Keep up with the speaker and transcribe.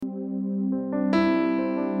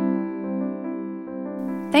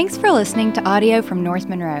Thanks for listening to audio from North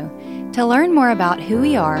Monroe. To learn more about who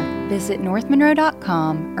we are, visit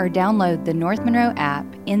northmonroe.com or download the North Monroe app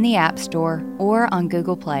in the App Store or on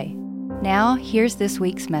Google Play. Now, here's this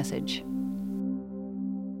week's message.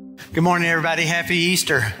 Good morning, everybody. Happy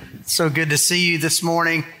Easter. It's so good to see you this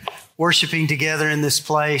morning, worshiping together in this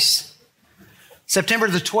place. September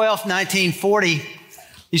the 12th, 1940,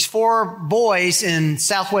 these four boys in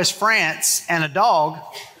southwest France and a dog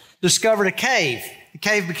discovered a cave. The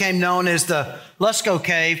cave became known as the Luscaux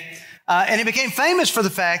Cave, and it became famous for the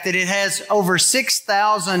fact that it has over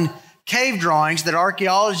 6,000 cave drawings that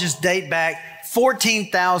archaeologists date back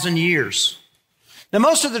 14,000 years. Now,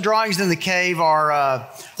 most of the drawings in the cave are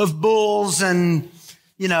of bulls and,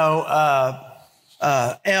 elk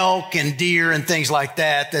and deer and things like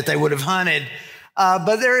that they would have hunted.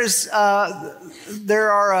 But there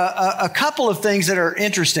are a couple of things that are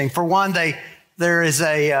interesting. For one, there is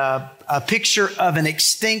a picture of an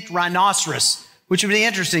extinct rhinoceros, which would be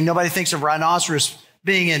interesting. Nobody thinks of rhinoceros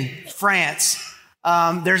being in France.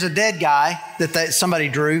 There's a dead guy that somebody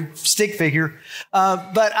drew, stick figure.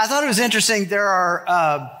 But I thought it was interesting. There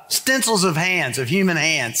are stencils of hands, of human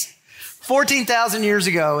hands. 14,000 years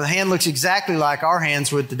ago, the hand looks exactly like our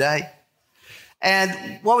hands would today.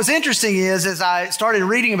 And what was interesting is, as I started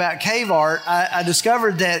reading about cave art, I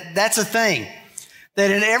discovered that that's a thing. That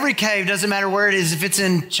in every cave, doesn't matter where it is, if it's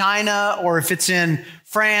in China or if it's in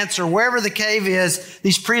France or wherever the cave is,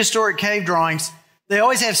 these prehistoric cave drawings, they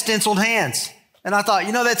always have stenciled hands. And I thought,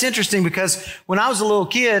 that's interesting because when I was a little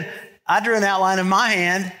kid, I drew an outline of my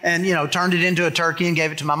hand and, turned it into a turkey and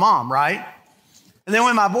gave it to my mom, right? And then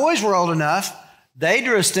when my boys were old enough, they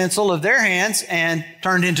drew a stencil of their hands and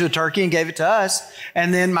turned it into a turkey and gave it to us.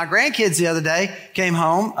 And then my grandkids the other day came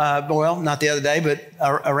home, not the other day, but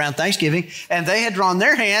around Thanksgiving, and they had drawn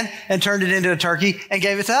their hand and turned it into a turkey and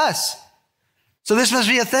gave it to us. So this must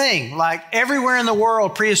be a thing. Like everywhere in the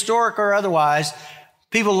world, prehistoric or otherwise,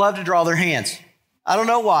 people love to draw their hands. I don't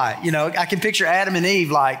know why. I can picture Adam and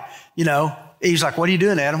Eve Eve's like, "What are you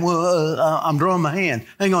doing, Adam?" "Well, I'm drawing my hand."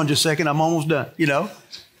 "Hang on just a second, I'm almost done,"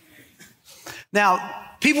 Now,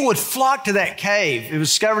 people would flock to that cave. It was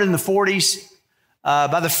discovered in the 40s.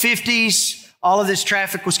 By the 50s, all of this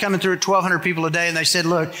traffic was coming through at 1,200 people a day. And they said,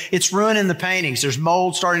 look, it's ruining the paintings. There's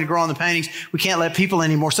mold starting to grow on the paintings. We can't let people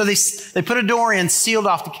anymore. So they put a door in, sealed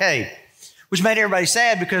off the cave, which made everybody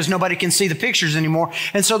sad because nobody can see the pictures anymore.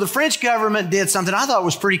 And so the French government did something I thought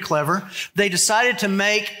was pretty clever. They decided to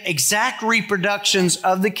make exact reproductions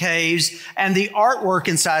of the caves and the artwork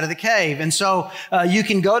inside of the cave. And so you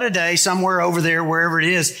can go today somewhere over there, wherever it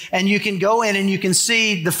is, and you can go in and you can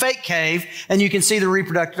see the fake cave and you can see the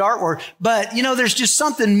reproduced artwork. But, there's just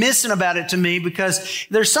something missing about it to me because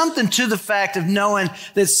there's something to the fact of knowing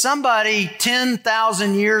that somebody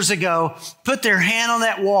 10,000 years ago put their hand on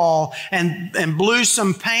that wall and blew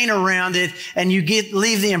some paint around it, and you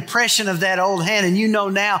leave the impression of that old hand. And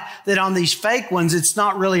now that on these fake ones, it's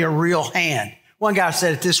not really a real hand. One guy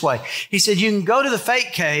said it this way. He said, you can go to the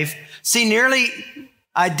fake cave, see nearly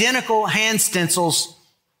identical hand stencils,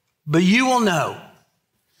 but you will know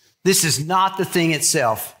this is not the thing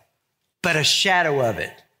itself, but a shadow of it.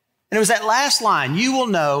 And it was that last line, you will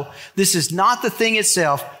know this is not the thing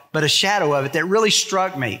itself, but a shadow of it, that really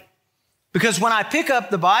struck me. Because when I pick up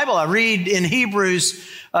the Bible, I read in Hebrews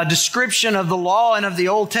a description of the law and of the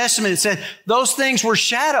Old Testament. It said those things were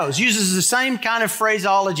shadows, uses the same kind of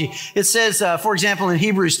phraseology. It says, for example, in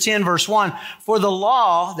Hebrews 10, verse 1, for the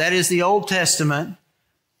law, that is the Old Testament,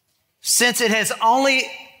 since it has only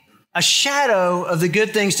a shadow of the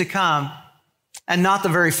good things to come and not the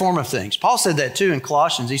very form of things. Paul said that too in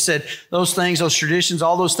Colossians. He said those things, those traditions,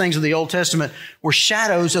 all those things of the Old Testament were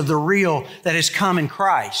shadows of the real that has come in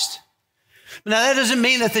Christ. Now, that doesn't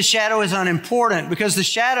mean that the shadow is unimportant, because the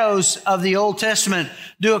shadows of the Old Testament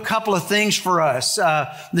do a couple of things for us.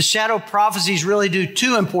 The shadow prophecies really do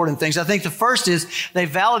two important things. I think the first is they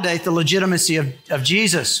validate the legitimacy of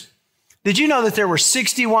Jesus. Did you know that there were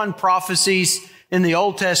 61 prophecies in the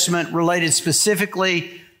Old Testament related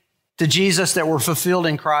specifically to Jesus that were fulfilled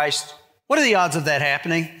in Christ? What are the odds of that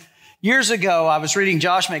happening? Years ago, I was reading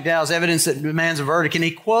Josh McDowell's Evidence That Demands a Verdict, and he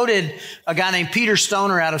quoted a guy named Peter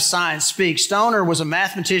Stoner out of Science Speaks. Stoner was a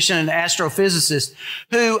mathematician and astrophysicist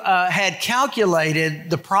who had calculated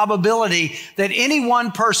the probability that any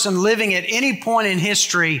one person living at any point in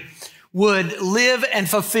history would live and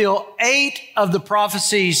fulfill 8 of the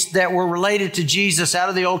prophecies that were related to Jesus out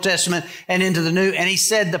of the Old Testament and into the New. And he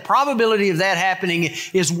said the probability of that happening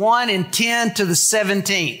is 1 in 10 to the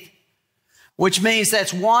 17th. Which means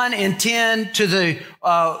that's 1 in 10 to the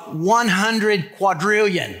 100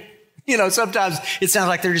 quadrillion. Sometimes it sounds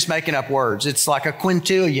like they're just making up words. It's like a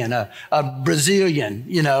quintillion, a Brazilian,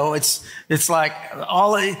 it's like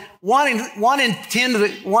one in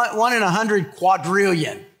 100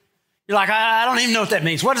 quadrillion. You're like, I don't even know what that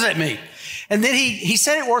means. What does that mean? And then he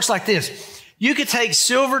said it works like this. You could take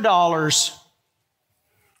silver dollars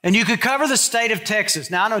and you could cover the state of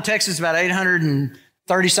Texas. Now, I know Texas is about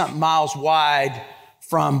 830-something miles wide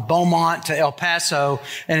from Beaumont to El Paso,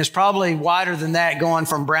 and it's probably wider than that going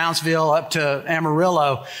from Brownsville up to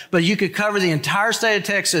Amarillo. But you could cover the entire state of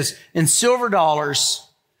Texas in silver dollars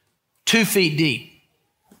 2 feet deep.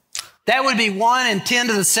 That would be 1 in 10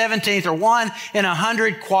 to the 17th or 1 in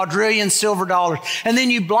 100 quadrillion silver dollars. And then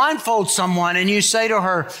you blindfold someone and you say to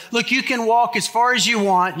her, look, you can walk as far as you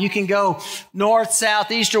want. You can go north,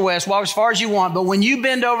 south, east, or west, walk as far as you want. But when you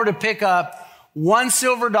bend over to pick up $1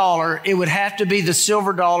 silver dollar, it would have to be the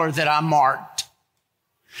silver dollar that I marked.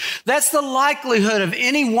 That's the likelihood of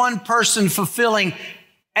any one person fulfilling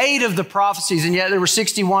 8 of the prophecies, and yet there were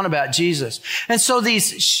 61 about Jesus. And so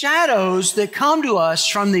these shadows that come to us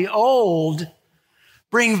from the old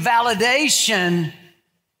bring validation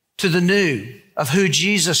to the new of who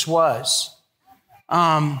Jesus was.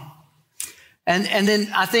 And then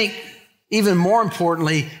I think even more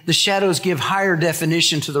importantly, the shadows give higher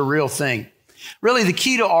definition to the real thing. Really, the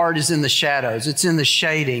key to art is in the shadows. It's in the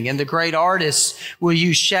shading. And the great artists will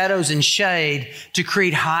use shadows and shade to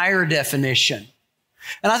create higher definition.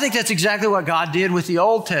 And I think that's exactly what God did with the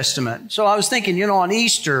Old Testament. So I was thinking, on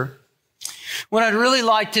Easter, what I'd really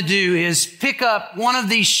like to do is pick up one of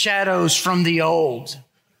these shadows from the old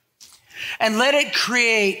and let it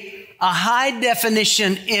create a high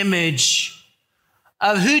definition image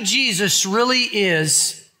of who Jesus really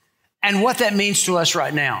is and what that means to us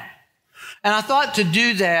right now. And I thought to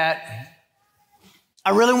do that, I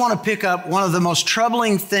really want to pick up one of the most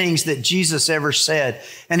troubling things that Jesus ever said.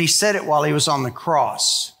 And he said it while he was on the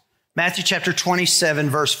cross. Matthew chapter 27,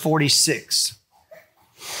 verse 46.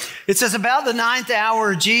 It says, about the 9th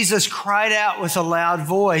hour, Jesus cried out with a loud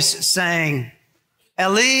voice saying,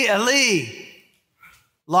 Eli, Eli,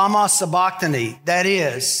 lama sabachthani. That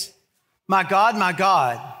is, my God,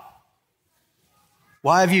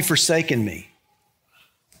 why have you forsaken me?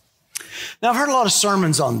 Now, I've heard a lot of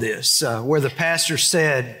sermons on this where the pastor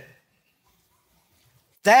said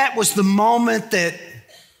that was the moment that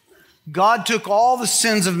God took all the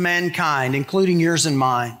sins of mankind, including yours and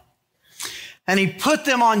mine, and he put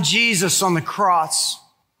them on Jesus on the cross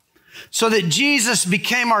so that Jesus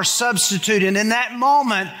became our substitute. And in that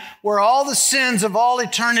moment where all the sins of all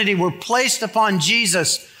eternity were placed upon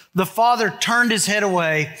Jesus, the Father turned his head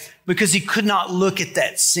away because he could not look at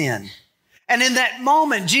that sin. And in that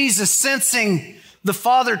moment, Jesus, sensing the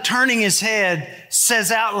Father turning his head,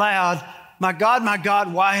 says out loud, my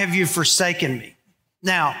God, why have you forsaken me?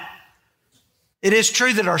 Now, it is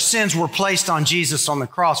true that our sins were placed on Jesus on the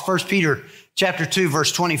cross. 1 Peter chapter 2,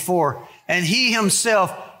 verse 24, and he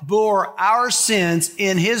himself bore our sins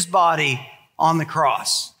in his body on the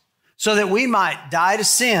cross so that we might die to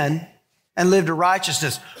sin and live to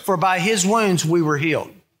righteousness. For by his wounds we were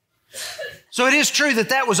healed. So it is true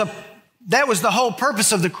that was the whole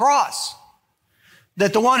purpose of the cross,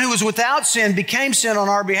 that the one who was without sin became sin on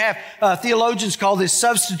our behalf. Theologians call this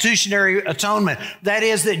substitutionary atonement. That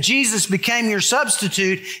is, that Jesus became your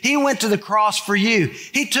substitute. He went to the cross for you.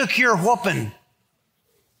 He took your whooping.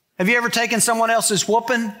 Have you ever taken someone else's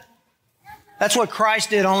whooping? That's what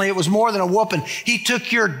Christ did, only it was more than a whooping. He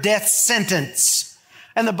took your death sentence.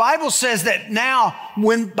 And the Bible says that now,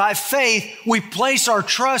 when by faith we place our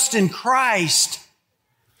trust in Christ,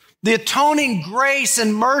 the atoning grace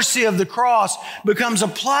and mercy of the cross becomes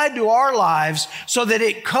applied to our lives so that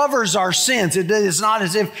it covers our sins. It is not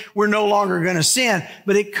as if we're no longer going to sin,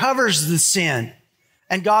 but it covers the sin.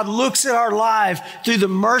 And God looks at our life through the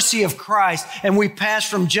mercy of Christ, and we pass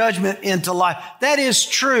from judgment into life. That is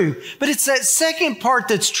true. But it's that second part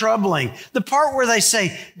that's troubling. The part where they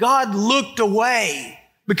say, God looked away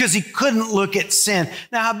because he couldn't look at sin.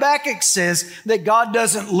 Now, Habakkuk says that God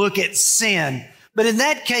doesn't look at sin. But in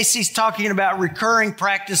that case, he's talking about recurring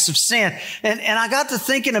practice of sin. And I got to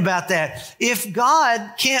thinking about that. If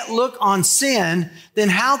God can't look on sin, then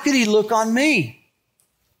how could he look on me?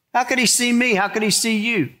 How could he see me? How could he see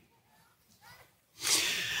you?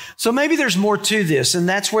 So maybe there's more to this, and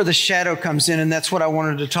that's where the shadow comes in, and that's what I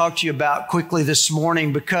wanted to talk to you about quickly this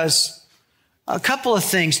morning, because a couple of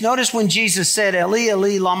things. Notice when Jesus said, Eli,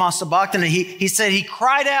 Eli, lama sabachthani, he said he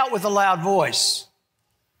cried out with a loud voice.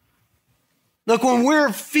 Look, when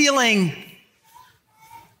we're feeling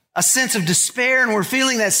a sense of despair and we're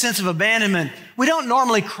feeling that sense of abandonment, we don't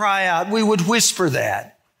normally cry out. We would whisper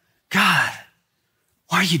that. God,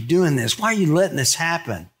 why are you doing this? Why are you letting this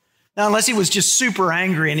happen? Now, unless he was just super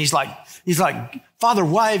angry and he's like, Father,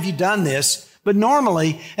 why have you done this? But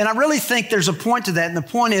normally, and I really think there's a point to that, and the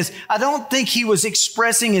point is, I don't think he was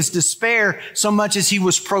expressing his despair so much as he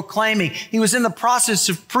was proclaiming. He was in the process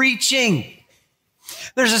of preaching.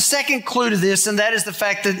 There's a second clue to this, and that is the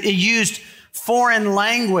fact that it used foreign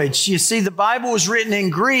language. You see, the Bible was written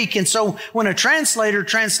in Greek, and so when a translator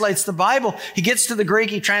translates the Bible, he gets to the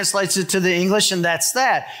Greek, he translates it to the English, and that's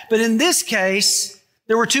that. But in this case,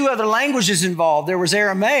 there were two other languages involved. There was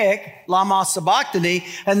Aramaic, Lama Sabachthani,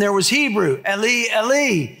 and there was Hebrew, Eli,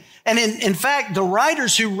 Eli. And in fact, the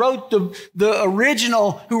writers who wrote the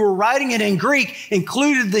original, who were writing it in Greek,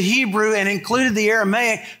 included the Hebrew and included the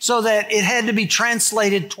Aramaic so that it had to be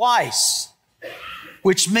translated twice,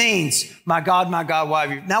 which means, my God, why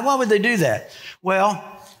have you? Now, why would they do that? Well,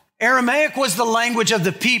 Aramaic was the language of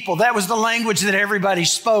the people. That was the language that everybody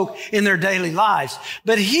spoke in their daily lives.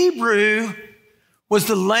 But Hebrew was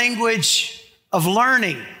the language of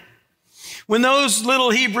learning. When those little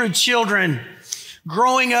Hebrew children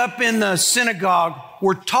growing up in the synagogue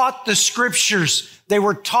were taught the scriptures, they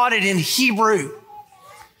were taught it in Hebrew.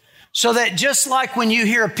 So that just like when you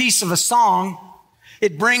hear a piece of a song,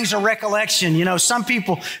 it brings a recollection. You know, some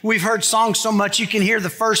people, we've heard songs so much you can hear the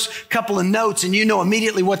first couple of notes and you know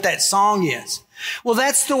immediately what that song is. Well,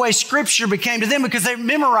 that's the way scripture became to them because they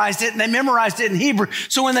memorized it and they memorized it in Hebrew.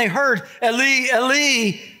 So when they heard Eli,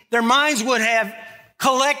 Eli, their minds would have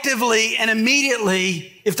collectively and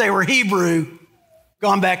immediately, if they were Hebrew,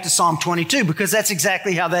 gone back to Psalm 22 because that's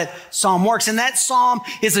exactly how that psalm works. And that psalm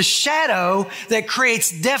is a shadow that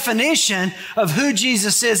creates definition of who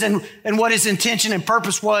Jesus is and what his intention and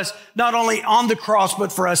purpose was, not only on the cross,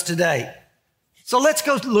 but for us today. So let's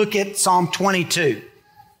go look at Psalm 22.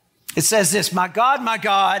 It says this, my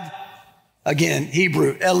God, again,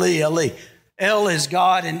 Hebrew, Eli, Eli. El is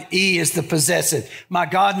God and E is the possessive. My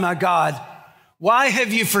God, why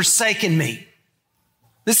have you forsaken me?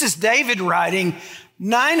 This is David writing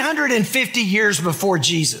 950 years before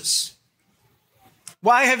Jesus.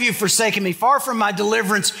 Why have you forsaken me? Far from my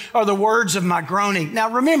deliverance are the words of my groaning.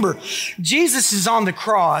 Now remember, Jesus is on the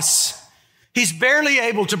cross. He's barely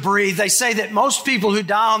able to breathe. They say that most people who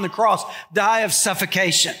die on the cross die of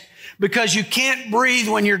suffocation because you can't breathe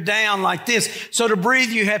when you're down like this. So to breathe,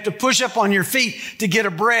 you have to push up on your feet to get a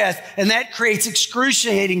breath, and that creates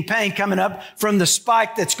excruciating pain coming up from the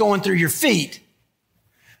spike that's going through your feet.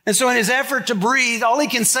 And so in his effort to breathe, all he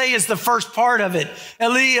can say is the first part of it.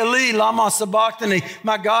 Eli, Eli, lama sabachthani,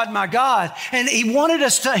 my God. And he wanted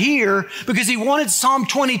us to hear because he wanted Psalm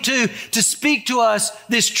 22 to speak to us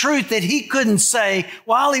this truth that he couldn't say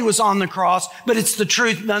while he was on the cross, but it's the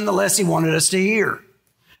truth nonetheless he wanted us to hear.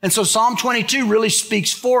 And so Psalm 22 really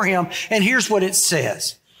speaks for him. And here's what it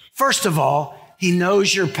says. First of all, he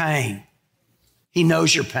knows your pain. He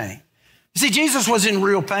knows your pain. You see, Jesus was in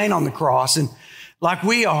real pain on the cross, and like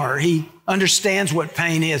we are, he understands what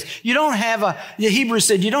pain is. The Hebrews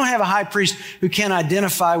said, you don't have a high priest who can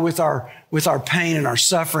identify with our pain and our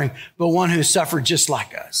suffering, but one who suffered just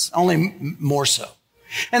like us, only more so.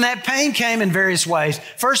 And that pain came in various ways.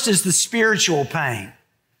 First is the spiritual pain.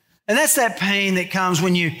 And that's that pain that comes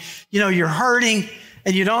when you're hurting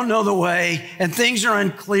and you don't know the way and things are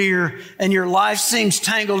unclear and your life seems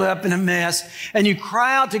tangled up in a mess and you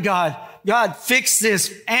cry out to God, God, fix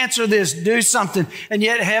this, answer this, do something. And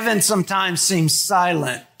yet heaven sometimes seems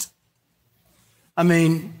silent. I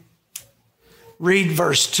mean, read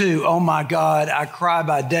verse 2. Oh my God, I cry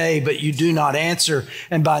by day, but you do not answer,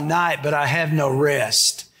 and by night, but I have no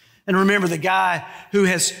rest. And remember, the guy who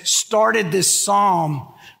has started this psalm,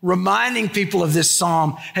 reminding people of this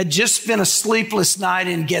psalm, had just spent a sleepless night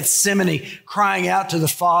in Gethsemane crying out to the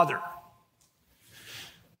Father.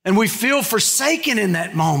 And we feel forsaken in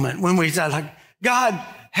that moment when we say, like, God,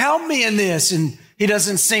 help me in this. And he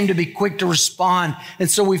doesn't seem to be quick to respond. And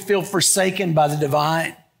so we feel forsaken by the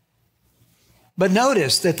divine. But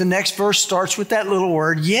notice that the next verse starts with that little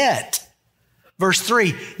word, yet. Verse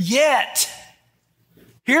 3, yet.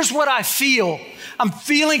 Here's what I feel. I'm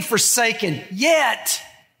feeling forsaken, yet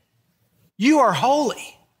you are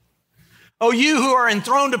holy. Oh, you who are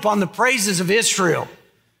enthroned upon the praises of Israel.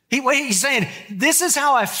 He's saying, this is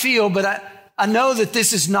how I feel, but I know that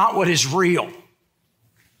this is not what is real.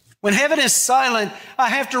 When heaven is silent, I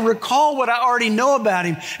have to recall what I already know about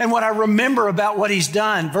him and what I remember about what he's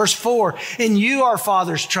done. Verse 4, in you our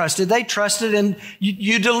fathers trusted. They trusted and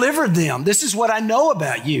you delivered them. This is what I know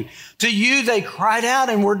about you. To you they cried out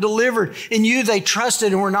and were delivered. In you they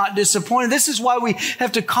trusted and were not disappointed. This is why we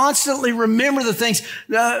have to constantly remember the things.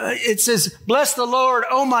 It says, bless the Lord,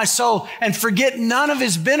 O my soul, and forget none of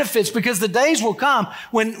his benefits, because the days will come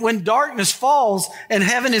when darkness falls and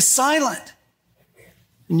heaven is silent.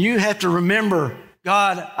 And you have to remember,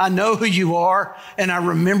 God, I know who you are, and I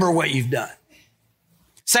remember what you've done.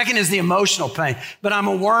 Second is the emotional pain. But I'm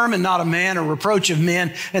a worm and not a man, a reproach of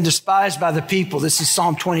men and despised by the people. This is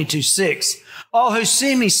Psalm 22:6. All who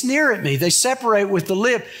see me sneer at me. They separate with the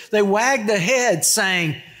lip. They wag the head,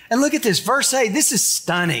 saying, and look at this, verse 8, this is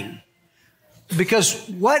stunning. Because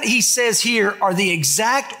what he says here are the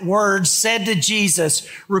exact words said to Jesus,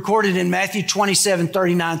 recorded in Matthew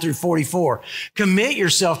 27:39-44. Commit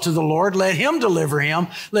yourself to the Lord. Let him deliver him.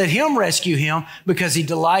 Let him rescue him, because he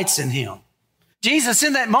delights in him. Jesus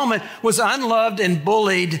in that moment was unloved and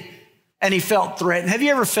bullied, and he felt threatened. Have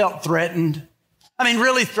you ever felt threatened? I mean,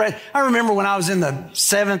 really threatened. I remember when I was in the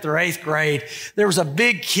 7th or 8th grade, there was a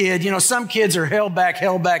big kid. You know, some kids are held back,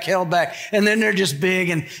 and then they're just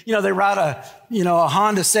big. And, you know, they ride a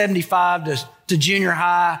Honda 75 to junior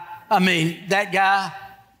high. I mean, that guy,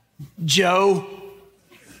 Joe.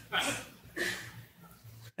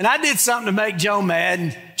 And I did something to make Joe mad,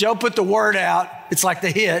 and Joe put the word out. It's like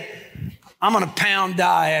the hit. I'm going to pound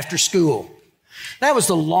die after school. That was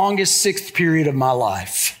the longest 6th period of my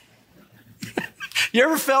life. You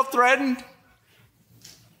ever felt threatened?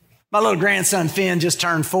 My little grandson, Finn, just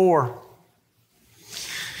turned 4.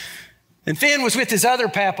 And Finn was with his other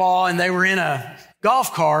papaw, and they were in a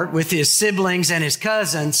golf cart with his siblings and his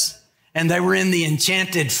cousins, and they were in the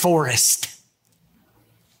enchanted forest.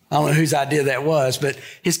 I don't know whose idea that was, but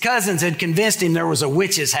his cousins had convinced him there was a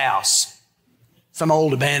witch's house, some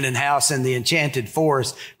old abandoned house in the enchanted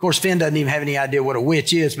forest. Of course, Finn doesn't even have any idea what a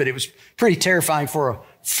witch is, but it was pretty terrifying for a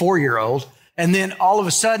 4-year-old. And then all of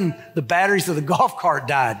a sudden, the batteries of the golf cart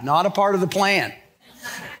died. Not a part of the plan.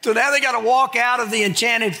 So now they got to walk out of the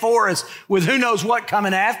enchanted forest with who knows what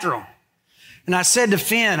coming after them. And I said to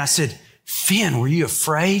Finn, Finn, were you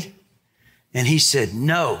afraid? And he said,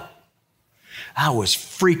 no, I was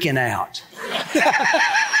freaking out.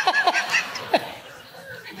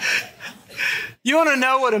 You want to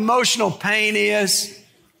know what emotional pain is?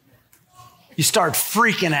 You start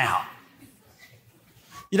freaking out.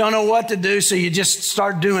 You don't know what to do, so you just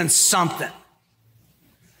start doing something.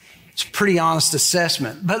 It's a pretty honest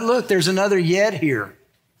assessment. But look, there's another yet here.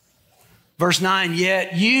 Verse 9,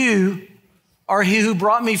 yet you are he who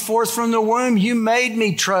brought me forth from the womb. You made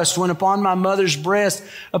me trust when upon my mother's breast.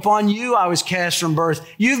 Upon you I was cast from birth.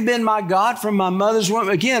 You've been my God from my mother's womb.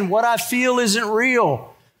 Again, what I feel isn't real.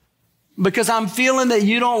 Because I'm feeling that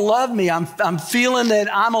you don't love me. I'm feeling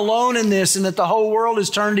that I'm alone in this and that the whole world is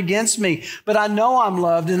turned against me. But I know I'm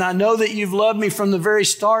loved, and I know that you've loved me from the very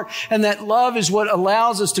start. And that love is what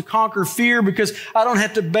allows us to conquer fear, because I don't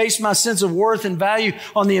have to base my sense of worth and value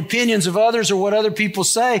on the opinions of others or what other people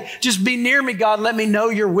say. Just be near me, God. Let me know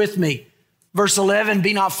you're with me. Verse 11,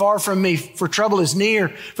 be not far from me, for trouble is near,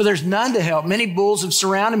 for there's none to help. Many bulls have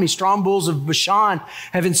surrounded me. Strong bulls of Bashan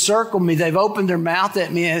have encircled me. They've opened their mouth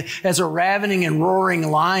at me as a ravening and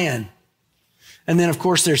roaring lion. And then, of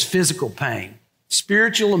course, there's physical pain.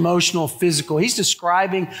 Spiritual, emotional, physical. He's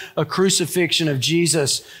describing a crucifixion of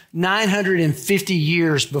Jesus 950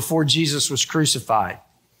 years before Jesus was crucified.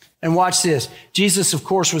 And watch this. Jesus, of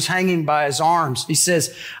course, was hanging by his arms. He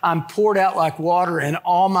says, I'm poured out like water and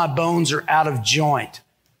all my bones are out of joint.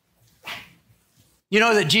 You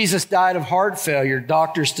know that Jesus died of heart failure.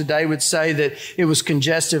 Doctors today would say that it was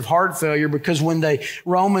congestive heart failure because when the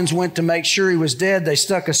Romans went to make sure he was dead, they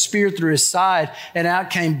stuck a spear through his side and out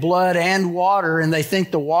came blood and water. And they think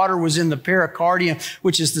the water was in the pericardium,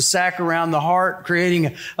 which is the sac around the heart,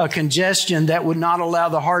 creating a congestion that would not allow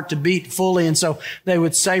the heart to beat fully. And so they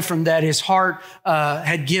would say from that his heart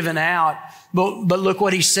had given out. But look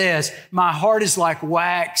what he says. My heart is like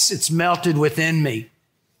wax. It's melted within me.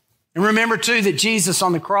 And remember, too, that Jesus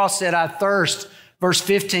on the cross said, I thirst. Verse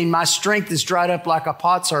 15, my strength is dried up like a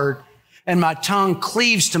potsherd, and my tongue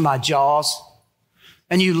cleaves to my jaws,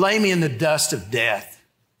 and you lay me in the dust of death.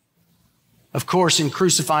 Of course, in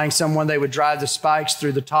crucifying someone, they would drive the spikes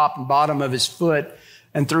through the top and bottom of his foot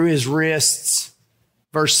and through his wrists.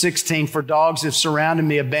 Verse 16, for dogs have surrounded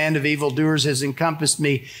me, a band of evildoers has encompassed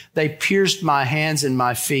me. They pierced my hands and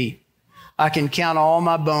my feet. I can count all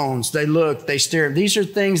my bones. They look, they stare. These are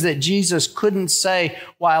things that Jesus couldn't say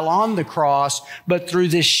while on the cross, but through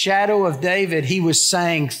this shadow of David, he was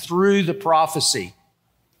saying through the prophecy.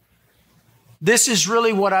 This is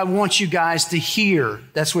really what I want you guys to hear.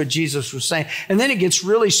 That's what Jesus was saying. And then it gets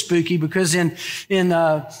really spooky because in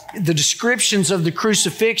the descriptions of the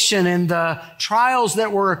crucifixion and the trials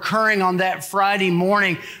that were occurring on that Friday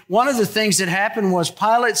morning, one of the things that happened was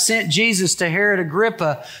Pilate sent Jesus to Herod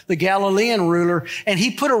Agrippa, the Galilean ruler, and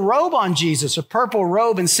he put a robe on Jesus, a purple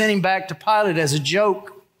robe, and sent him back to Pilate as a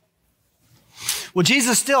joke. Well,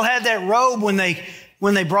 Jesus still had that robe when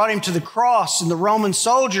they brought him to the cross, and the Roman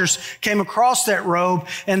soldiers came across that robe,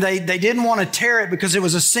 and they didn't want to tear it because it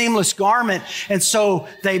was a seamless garment. And so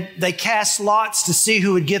they cast lots to see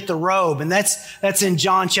who would get the robe. And that's in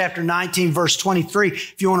John chapter 19, verse 23,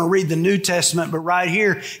 if you want to read the New Testament. But right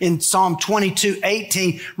here in Psalm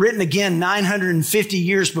 22:18, written again 950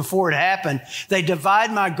 years before it happened, they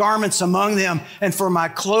divide my garments among them, and for my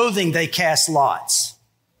clothing they cast lots.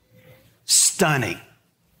 Stunning.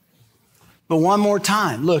 But one more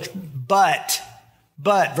time, look, but,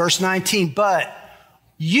 verse 19, but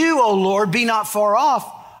you, O Lord, be not far off.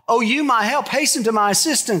 O you, my help, hasten to my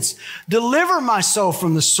assistance. Deliver my soul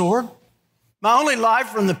from the sword, my only life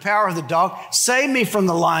from the power of the dog. Save me from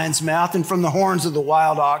the lion's mouth and from the horns of the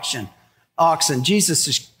wild oxen.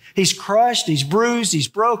 Jesus he's crushed, he's bruised, he's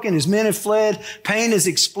broken, his men have fled. Pain is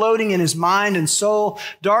exploding in his mind and soul.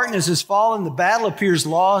 Darkness has fallen, the battle appears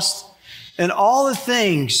lost. And all the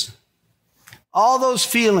things, all those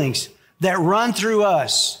feelings that run through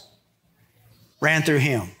us ran through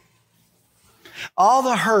him. All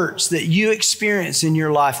the hurts that you experience in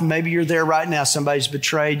your life, maybe you're there right now, somebody's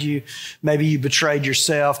betrayed you, maybe you betrayed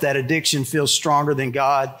yourself, that addiction feels stronger than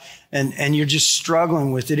God, and you're just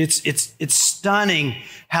struggling with it. It's stunning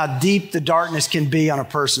how deep the darkness can be on a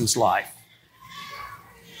person's life.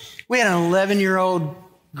 We had an 11-year-old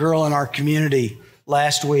girl in our community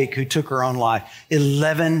last week who took her own life,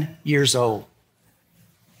 11 years old.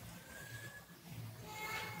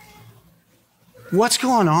 What's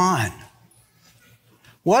going on?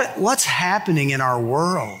 What's happening in our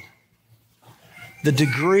world? The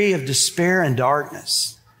degree of despair and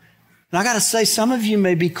darkness. And I got to say, some of you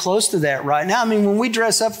may be close to that right now. I mean, when we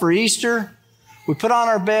dress up for Easter, we put on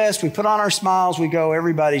our best, we put on our smiles, we go,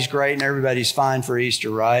 everybody's great and everybody's fine for Easter,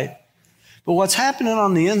 right? But what's happening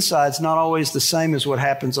on the inside is not always the same as what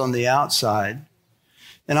happens on the outside.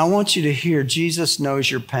 And I want you to hear, Jesus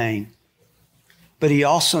knows your pain, but he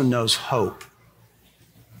also knows hope.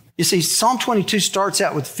 You see, Psalm 22 starts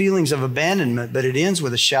out with feelings of abandonment, but it ends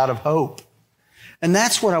with a shout of hope. And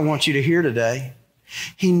that's what I want you to hear today.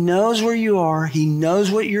 He knows where you are. He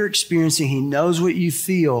knows what you're experiencing. He knows what you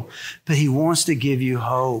feel, but he wants to give you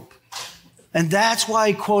hope. And that's why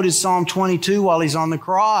he quoted Psalm 22 while he's on the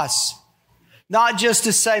cross. Not just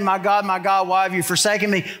to say, my God, why have you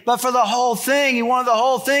forsaken me? But for the whole thing. He wanted the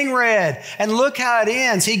whole thing read. And look how it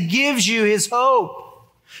ends. He gives you his hope.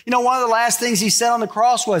 You know, one of the last things he said on the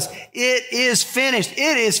cross was, it is finished.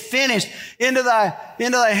 It is finished. Into thy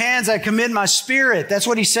hands I commit my spirit. That's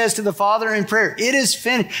what he says to the Father in prayer. It is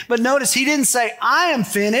finished. But notice he didn't say, I am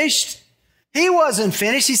finished. He wasn't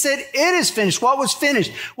finished. He said, it is finished. What was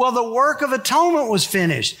finished? Well, the work of atonement was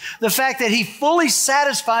finished. The fact that he fully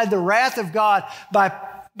satisfied the wrath of God by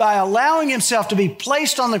allowing himself to be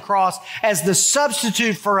placed on the cross as the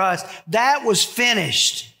substitute for us, that was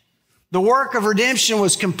finished. The work of redemption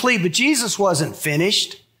was complete, but Jesus wasn't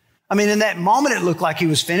finished. I mean, in that moment, it looked like he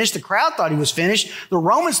was finished. The crowd thought he was finished. The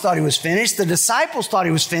Romans thought he was finished. The disciples thought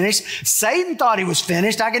he was finished. Satan thought he was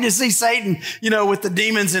finished. I can just see Satan, with the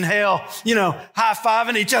demons in hell,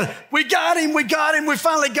 high-fiving each other. We got him. We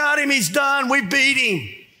finally got him. He's done. We beat him.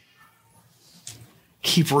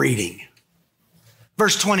 Keep reading.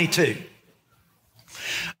 Verse 22.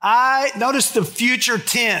 Notice the future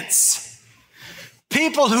tense.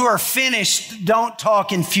 People who are finished don't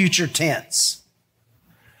talk in future tense.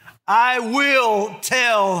 I will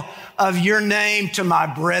tell of your name to my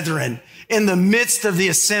brethren. In the midst of the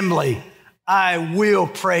assembly, I will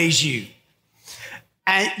praise you.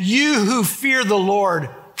 And you who fear the Lord,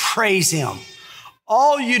 praise him.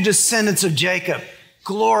 All you descendants of Jacob,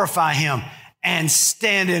 glorify him and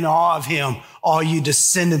stand in awe of him, all you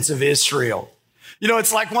descendants of Israel. You know,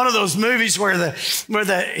 it's like one of those movies where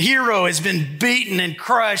the hero has been beaten and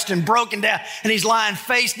crushed and broken down, and he's lying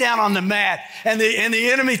face down on the mat, and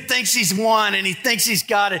the enemy thinks he's won and he thinks he's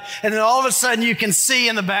got it. And then all of a sudden you can see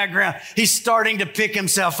in the background, he's starting to pick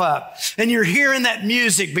himself up. And you're hearing that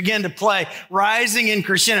music begin to play, rising in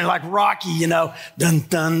crescendo, like Rocky, you know. Dun,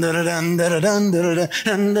 dun, dun, dun, dun, dun, dun, dun,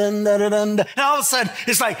 dun, dun, dun, dun. And all of a sudden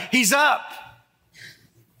it's like he's up.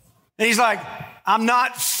 And he's like, I'm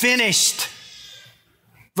not finished.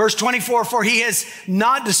 Verse 24, for he has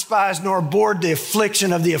not despised nor abhorred the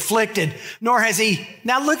affliction of the afflicted, nor has he.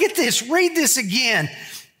 Now look at this. Read this again.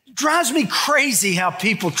 It drives me crazy how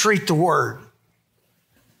people treat the word.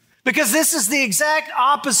 Because this is the exact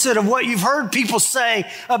opposite of what you've heard people say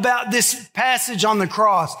about this passage on the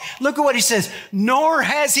cross. Look at what he says. Nor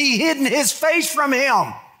has he hidden his face from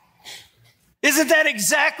him. Isn't that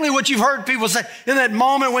exactly what you've heard people say? In that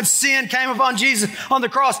moment when sin came upon Jesus on the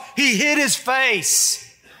cross, he hid his face.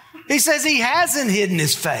 He says he hasn't hidden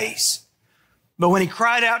his face. But when he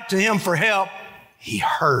cried out to him for help, he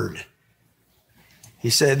heard. He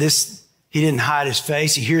said he didn't hide his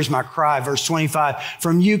face. He hears my cry. Verse 25,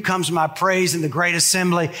 from you comes my praise in the great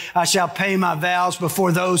assembly. I shall pay my vows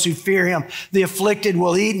before those who fear him. The afflicted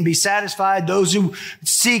will eat and be satisfied. Those who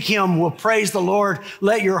seek him will praise the Lord.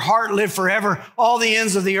 Let your heart live forever. All the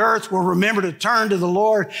ends of the earth will remember to turn to the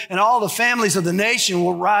Lord, and all the families of the nation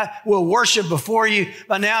will worship before you.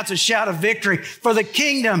 Announce a shout of victory. For the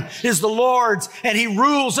kingdom is the Lord's, and he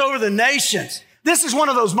rules over the nations. This is one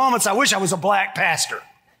of those moments I wish I was a black pastor,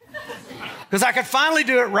 because I could finally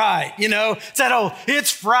do it right. You know, it's that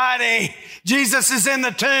it's Friday. Jesus is in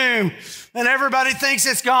the tomb and everybody thinks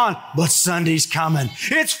it's gone, but Sunday's coming.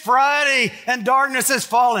 It's Friday and darkness has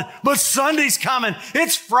fallen, but Sunday's coming.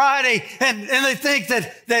 It's Friday and they think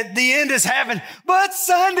that the end is happening, but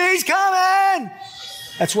Sunday's coming.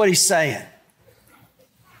 That's what he's saying.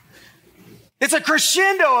 It's a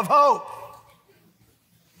crescendo of hope.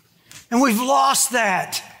 And we've lost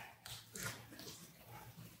that.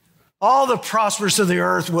 All the prosperous of the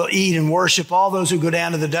earth will eat and worship. All those who go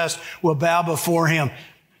down to the dust will bow before him.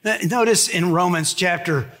 Notice in Romans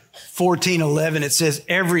chapter 14:11, it says,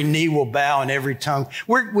 every knee will bow and every tongue.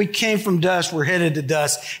 We came from dust. We're headed to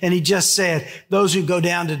dust. And he just said, those who go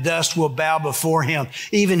down to dust will bow before him.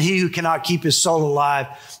 Even he who cannot keep his soul alive.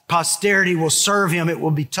 Posterity will serve him. It will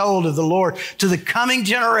be told of the Lord to the coming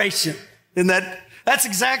generation. And that's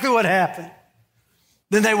exactly what happened.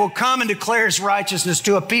 Then they will come and declare his righteousness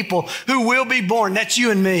to a people who will be born. That's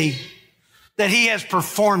you and me, that he has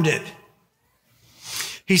performed it.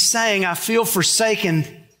 He's saying, I feel forsaken,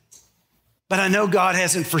 but I know God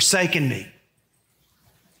hasn't forsaken me.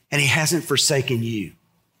 And he hasn't forsaken you.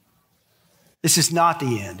 This is not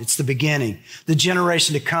the end. It's the beginning. The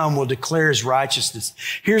generation to come will declare his righteousness.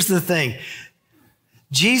 Here's the thing.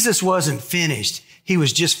 Jesus wasn't finished. He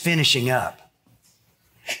was just finishing up.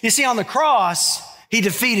 You see, on the cross, he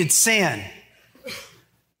defeated sin.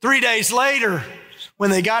 3 days later, when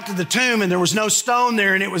they got to the tomb and there was no stone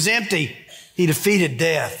there and it was empty, he defeated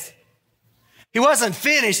death. He wasn't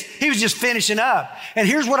finished. He was just finishing up. And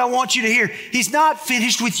here's what I want you to hear. He's not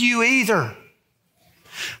finished with you either.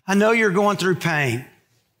 I know you're going through pain.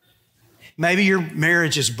 Maybe your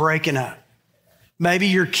marriage is breaking up. Maybe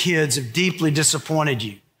your kids have deeply disappointed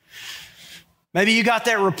you. Maybe you got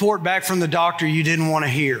that report back from the doctor you didn't want to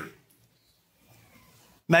hear.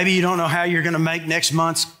 Maybe you don't know how you're going to make next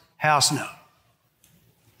month's house note.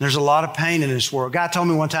 There's a lot of pain in this world. God told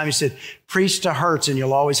me one time, he said, preach to hurts and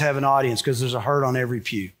you'll always have an audience because there's a hurt on every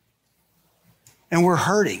pew. And we're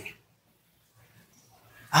hurting.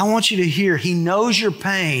 I want you to hear, he knows your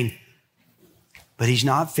pain, but he's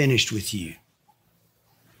not finished with you.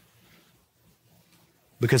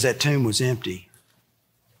 Because that tomb was empty.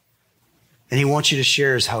 And he wants you to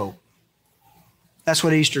share his hope. That's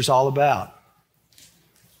what Easter's all about.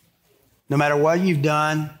 No matter what you've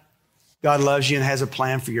done, God loves you and has a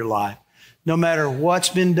plan for your life. No matter what's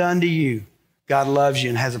been done to you, God loves you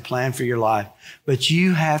and has a plan for your life. But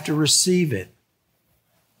you have to receive it.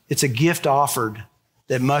 It's a gift offered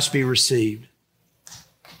that must be received.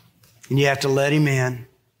 And you have to let him in.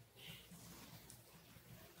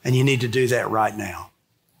 And you need to do that right now.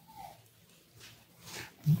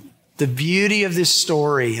 The beauty of this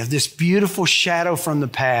story, of this beautiful shadow from the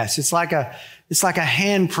past, it's like a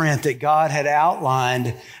handprint that God had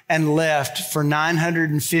outlined and left for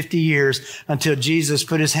 950 years until Jesus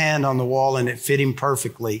put his hand on the wall and it fit him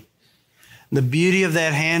perfectly. The beauty of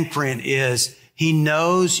that handprint is he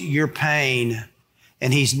knows your pain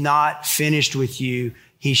and he's not finished with you.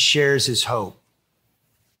 He shares his hope.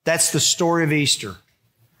 That's the story of Easter.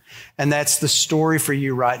 And that's the story for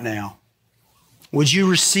you right now. Would you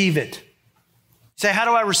receive it? Say, how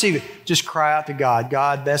do I receive it? Just cry out to God.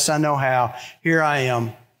 God, best I know how, here I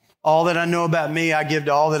am. All that I know about me, I give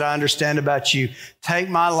to all that I understand about you. Take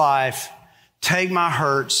my life, take my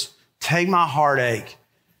hurts, take my heartache,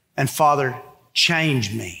 and Father,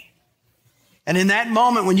 change me. And in that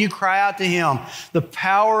moment when you cry out to Him, the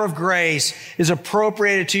power of grace is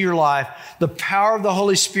appropriated to your life. The power of the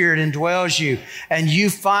Holy Spirit indwells you, and you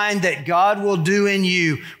find that God will do in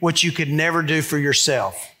you what you could never do for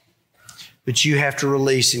yourself. But you have to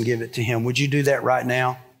release and give it to Him. Would you do that right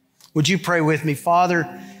now? Would you pray with me?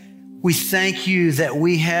 Father, we thank you that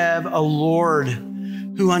we have a Lord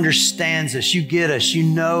who understands us. You get us. You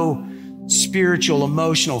know spiritual,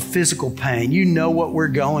 emotional, physical pain. You know what we're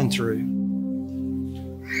going through.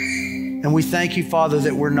 And we thank you, Father,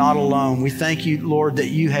 that we're not alone. We thank you, Lord, that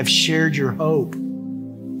you have shared your hope,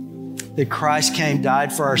 that Christ came,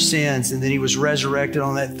 died for our sins, and then He was resurrected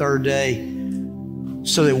on that third day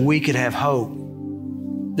so that we could have hope.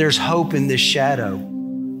 There's hope in this shadow.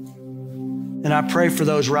 And I pray for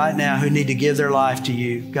those right now who need to give their life to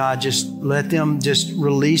you. God, just let them just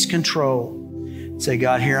release control. Say,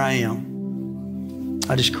 God, here I am.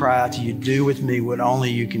 I just cry out to you. Do with me what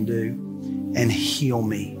only you can do and heal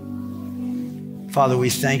me. Father, we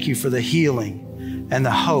thank you for the healing and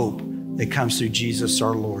the hope that comes through Jesus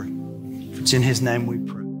our Lord. It's in His name we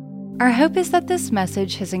pray. Our hope is that this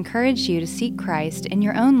message has encouraged you to seek Christ in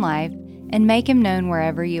your own life and make Him known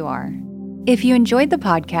wherever you are. If you enjoyed the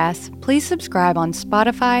podcast, please subscribe on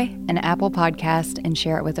Spotify and Apple Podcasts and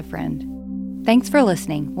share it with a friend. Thanks for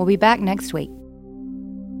listening. We'll be back next week.